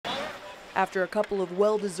After a couple of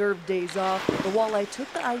well-deserved days off, the Walleye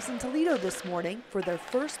took the ice in Toledo this morning for their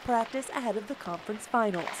first practice ahead of the conference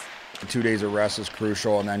finals. 2 days of rest is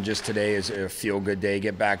crucial, and then just today is a feel-good day.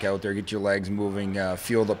 Get back out there, get your legs moving,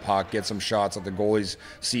 feel the puck, get some shots, let the goalies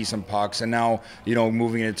see some pucks. And now,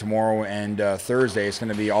 moving into tomorrow and Thursday, it's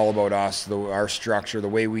going to be all about us, our structure, the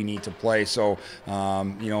way we need to play. So,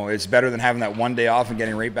 it's better than having that one day off and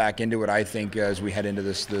getting right back into it, I think, as we head into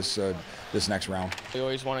this next round. We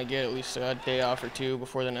always want to get at least a day off or two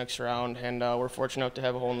before the next round, and we're fortunate to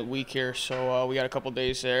have a whole week here, so we got a couple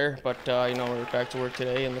days there, but we're back to work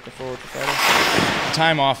today and looking forward to Friday.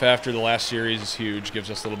 Time off after the last series is huge. Gives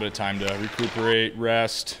us a little bit of time to recuperate,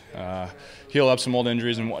 rest, heal up some old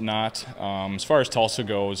injuries and whatnot. As far as Tulsa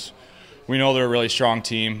goes, we know they're a really strong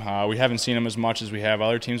team. We haven't seen them as much as we have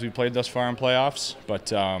other teams we've played thus far in playoffs, but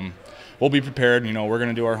we'll be prepared. We're going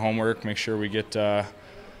to do our homework, make sure we get a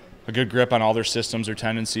good grip on all their systems, their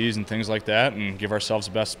tendencies, and things like that, and give ourselves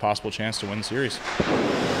the best possible chance to win the series.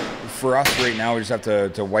 For us right now, we just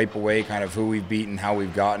have to wipe away kind of who we've beaten, how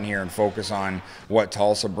we've gotten here, and focus on what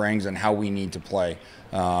Tulsa brings and how we need to play.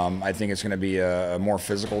 I think it's going to be a more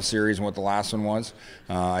physical series than what the last one was.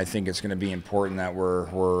 I think it's going to be important that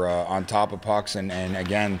we're on top of pucks, and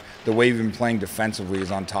again, the way we've been playing defensively is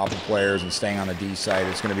on top of players and staying on the D side.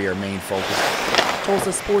 It's going to be our main focus.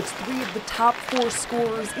 Tulsa sports 3 of the top 4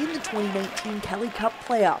 scorers in the 2019 Kelly Cup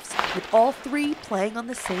playoffs, with all 3 playing on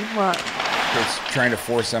the same line. It's trying to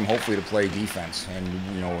force them hopefully to play defense, and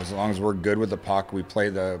as long as we're good with the puck, we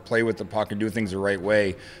play with the puck and do things the right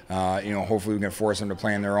way. Hopefully we can force them to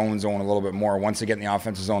play in their own zone a little bit more. Once they get in the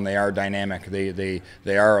offensive zone, they are dynamic. They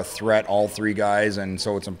are a threat, all 3 guys, and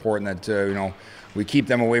so it's important that we keep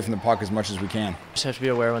them away from the puck as much as we can. Just have to be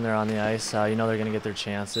aware when they're on the ice. They're going to get their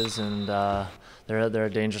chances, and they're a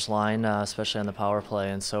dangerous line, especially on the power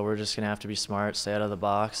play. And so we're just going to have to be smart, stay out of the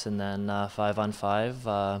box, and then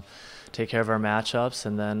 5-on-5. Take care of our matchups,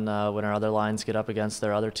 and then when our other lines get up against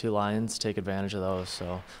their other 2 lines, take advantage of those.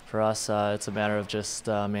 So for us, it's a matter of just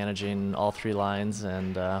managing all 3 lines,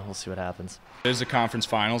 and we'll see what happens. It is the conference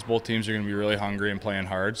finals. Both teams are going to be really hungry and playing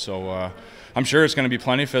hard, so I'm sure it's going to be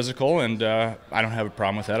plenty physical, and I don't have a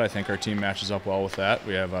problem with that. I think our team matches up well with that.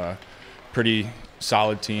 We have a pretty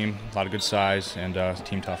solid team, a lot of good size, and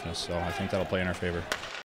team toughness, so I think that'll play in our favor.